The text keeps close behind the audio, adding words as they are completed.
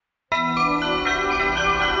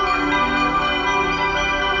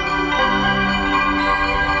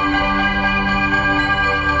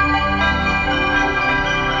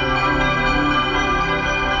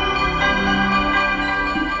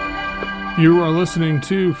You are listening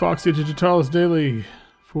to Foxy Digitalis Daily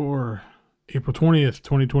for April 20th,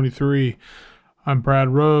 2023. I'm Brad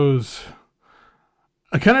Rose.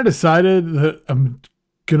 I kind of decided that I'm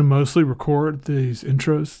going to mostly record these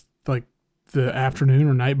intros like the afternoon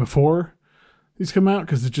or night before these come out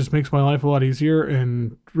because it just makes my life a lot easier,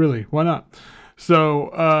 and really, why not?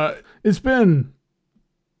 So it's been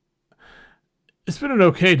an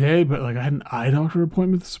okay day, but like I had an eye doctor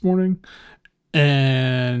appointment this morning,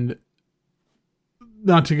 and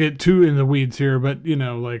not to get too in the weeds here, but you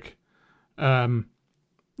know, like the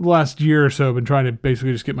last year or so I've been trying to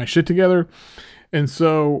basically just get my shit together. And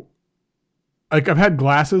so like I've had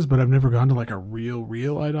glasses, but I've never gone to like a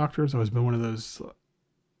real eye doctor. So it's been one of those,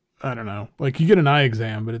 I don't know, like you get an eye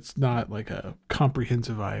exam, but it's not like a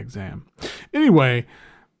comprehensive eye exam. Anyway,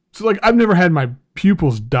 so like I've never had my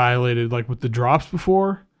pupils dilated like with the drops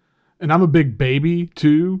before, and I'm a big baby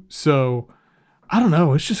too. So I don't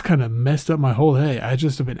know. It's just kind of messed up my whole day. I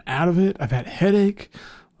just have been out of it. I've had headache,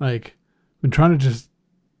 like been trying to just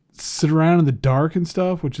sit around in the dark and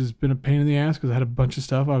stuff, which has been a pain in the ass because I had a bunch of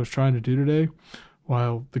stuff I was trying to do today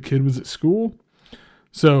while the kid was at school.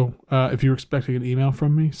 So if you were expecting an email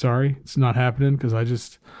from me, sorry, it's not happening because I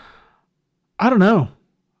don't know.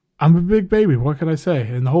 I'm a big baby. What can I say?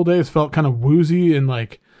 And the whole day has felt kind of woozy and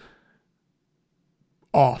like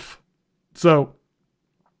off. So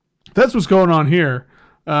that's what's going on here.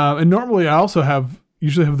 And normally I also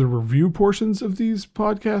usually have the review portions of these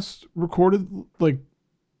podcasts recorded like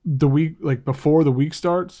the week, like before the week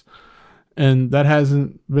starts. And that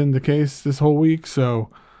hasn't been the case this whole week.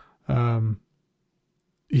 So,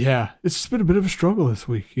 yeah, it's just been a bit of a struggle this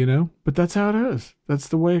week, you know, but that's how it is. That's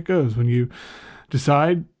the way it goes. When you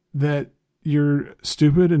decide that you're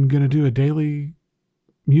stupid and going to do a daily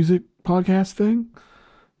music podcast thing,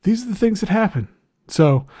 these are the things that happen.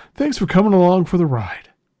 So thanks for coming along for the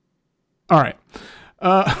ride. All right.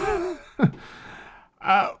 I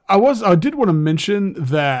did want to mention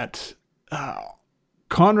that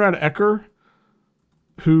Conrad Ecker,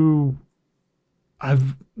 who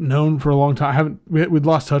I've known for a long time, we'd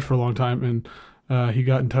lost touch for a long time, and he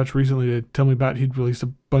got in touch recently to tell me about he'd released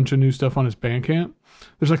a bunch of new stuff on his Bandcamp.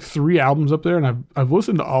 There's like 3 albums up there, and I've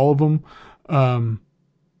listened to all of them.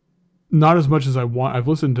 Not as much as I want. I've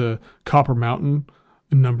listened to Copper Mountain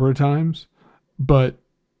a number of times, but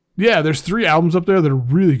yeah, there's 3 albums up there that are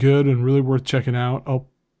really good and really worth checking out.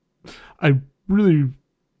 I'm really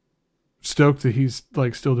stoked that he's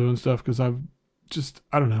like still doing stuff because I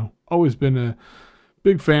don't know, always been a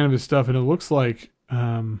big fan of his stuff, and it looks like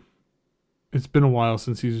it's been a while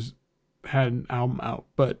since he's had an album out.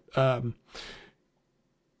 But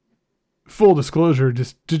full disclosure,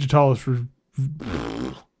 just Digitalis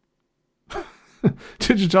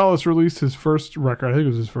released his first record. I think it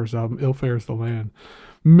was his first album, Ill Fares the Land,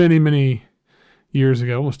 many years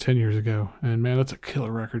ago, almost 10 years ago. And man, that's a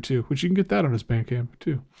killer record too, which you can get that on his Bandcamp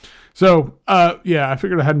too. So, yeah, I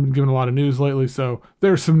figured I hadn't been given a lot of news lately. So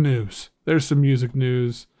there's some news. There's some music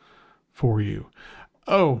news for you.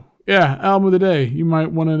 Oh yeah. Album of the day. You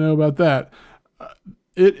might want to know about that.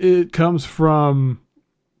 It comes from,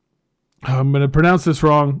 I'm going to pronounce this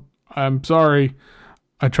wrong. I'm sorry.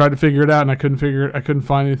 I tried to figure it out and I couldn't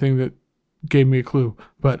find anything that gave me a clue,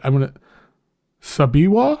 but I'm going to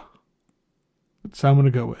Sabiwa. That's how I'm going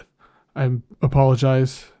to go with. I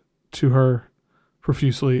apologize to her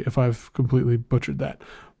profusely if I've completely butchered that.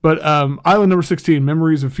 But Island number 16,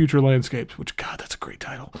 Memories of Future Landscapes, which, God, that's a great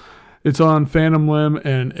title. It's on Phantom Limb,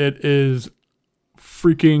 and it is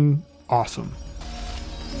freaking awesome.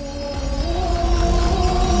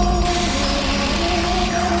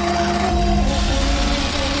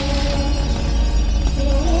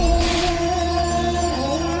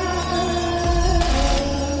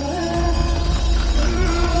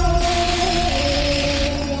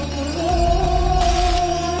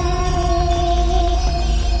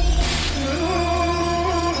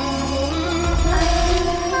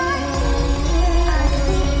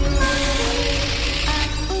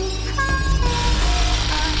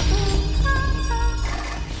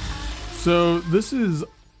 So this is,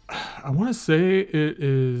 I want to say it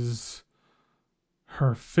is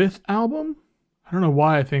her 5th album. I don't know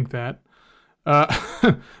why I think that. But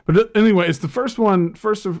anyway, it's the first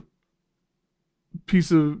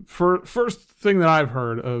thing that I've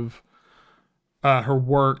heard of her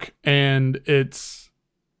work, and it's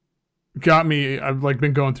got me. I've like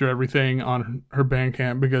been going through everything on her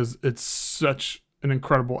Bandcamp because it's such an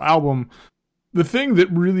incredible album. The thing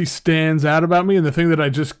that really stands out about me, and the thing that I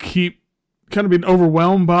just keep kind of being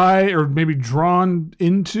overwhelmed by or maybe drawn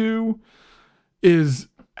into, is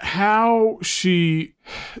how the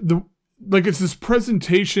like it's this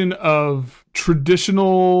presentation of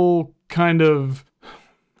traditional kind of,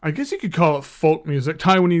 I guess you could call it folk music,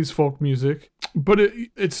 Taiwanese folk music, but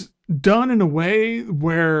it's done in a way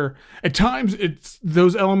where at times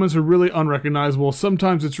those elements are really unrecognizable.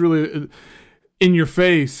 Sometimes it's really in your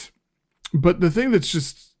face. But the thing that's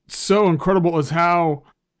just so incredible is how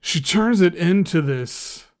she turns it into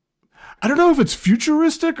this, I don't know if it's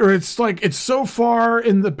futuristic or it's like it's so far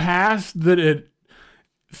in the past that it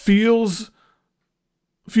feels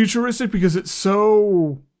futuristic because it's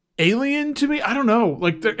so alien to me. I don't know.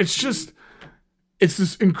 Like it's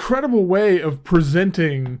this incredible way of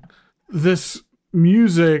presenting this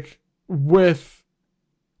music with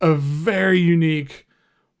a very unique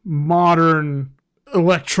modern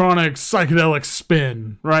electronic psychedelic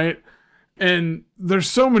spin, right? And there's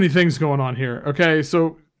so many things going on here. Okay,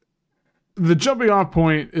 so the jumping off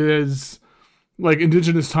point is like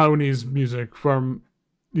indigenous Taiwanese music from,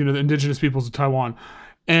 the indigenous peoples of Taiwan.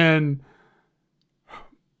 And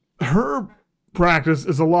her practice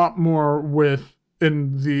is a lot more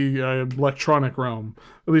in the electronic realm,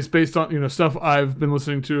 at least based on, stuff I've been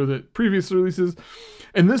listening to the previous releases.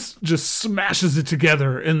 And this just smashes it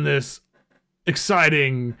together in this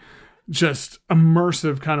exciting, just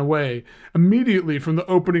immersive kind of way. Immediately from the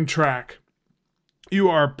opening track, you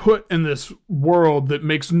are put in this world that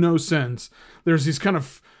makes no sense. There's these kind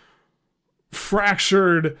of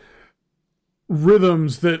fractured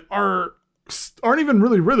rhythms that aren't even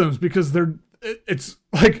really rhythms because it's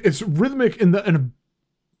rhythmic in a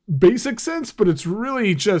basic sense, but it's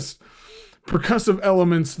really just percussive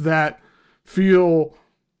elements that feel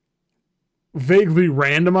vaguely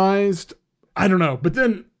randomized. I don't know, but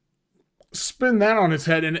then spin that on its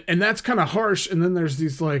head and that's kind of harsh. And then there's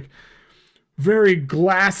these like very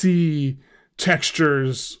glassy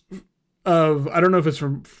textures of, I don't know if it's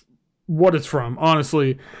from what it's from,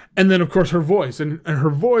 honestly. And then of course her voice and her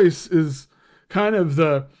voice is kind of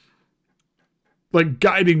the like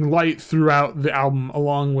guiding light throughout the album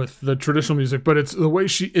along with the traditional music, but it's the way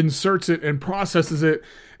she inserts it and processes it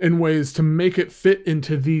in ways to make it fit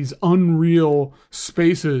into these unreal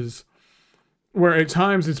spaces where at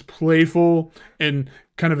times it's playful and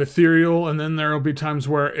kind of ethereal. And then there'll be times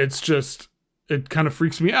where it kind of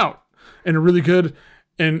freaks me out in a really good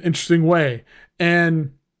and interesting way.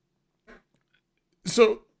 And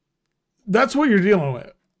so that's what you're dealing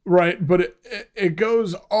with, right? But it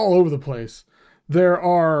goes all over the place. There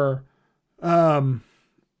are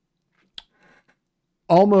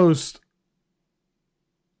almost,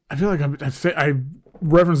 I feel like I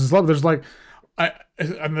reference this love. There's like,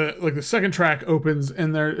 the second track opens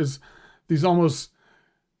and there is these almost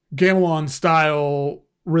gamelan style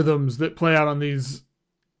rhythms that play out on these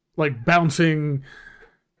like bouncing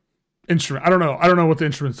instrument. I don't know what the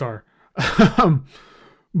instruments are.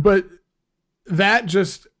 But that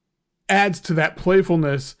just adds to that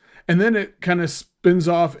playfulness. And then it kind of spins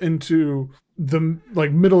off into the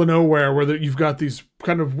like middle of nowhere where you've got these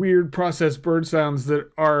kind of weird processed bird sounds that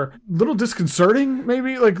are a little disconcerting,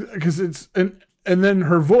 maybe, like, because it's, and then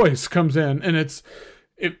her voice comes in and it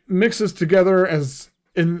mixes together as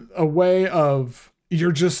in a way of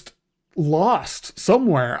you're just lost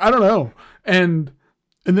somewhere. I don't know. And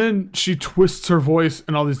then she twists her voice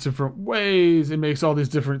in all these different ways. It makes all these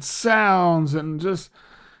different sounds and just,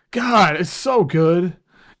 God, it's so good.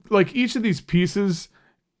 Like each of these pieces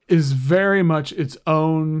is very much its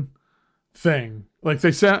own thing. Like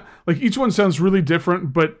they sound like each one sounds really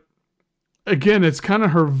different, but again, it's kind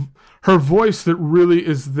of her voice that really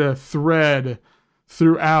is the thread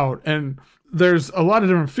throughout. And there's a lot of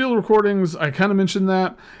different field recordings. I kind of mentioned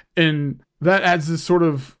that, and that adds this sort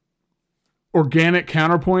of organic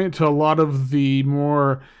counterpoint to a lot of the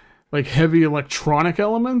more like heavy electronic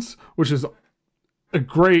elements, which is a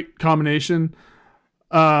great combination.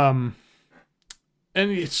 And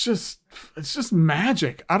it's just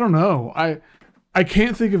magic. I don't know. I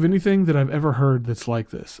can't think of anything that I've ever heard that's like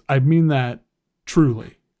this. I mean that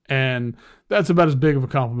truly. And that's about as big of a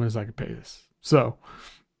compliment as I could pay this. So,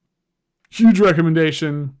 huge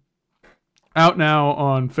recommendation. Out now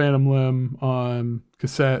on Phantom Limb, on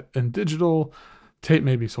cassette and digital. Tape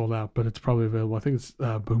may be sold out, but it's probably available. I think it's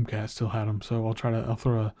Boomcast still had them. So I'll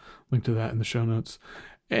throw a link to that in the show notes.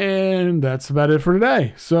 And that's about it for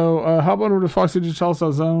today. So hop on over to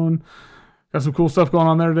FoxyDigitalis.zone. Got some cool stuff going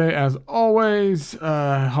on there today. As always,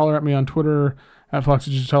 holler at me on Twitter at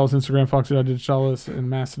FoxyDigitalis, Instagram, Foxy.digitalis, and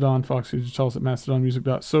Mastodon, FoxyDigitalis at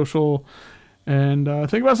mastodonmusic.social. And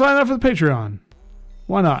think about signing up for the Patreon.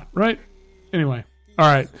 Why not, right? Anyway,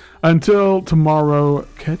 all right. Until tomorrow,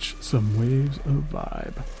 catch some waves of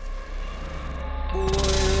vibe.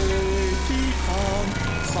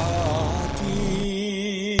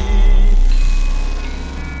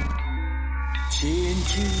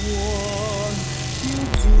 去我就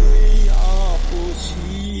最也不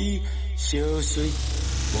起，小水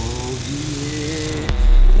无语。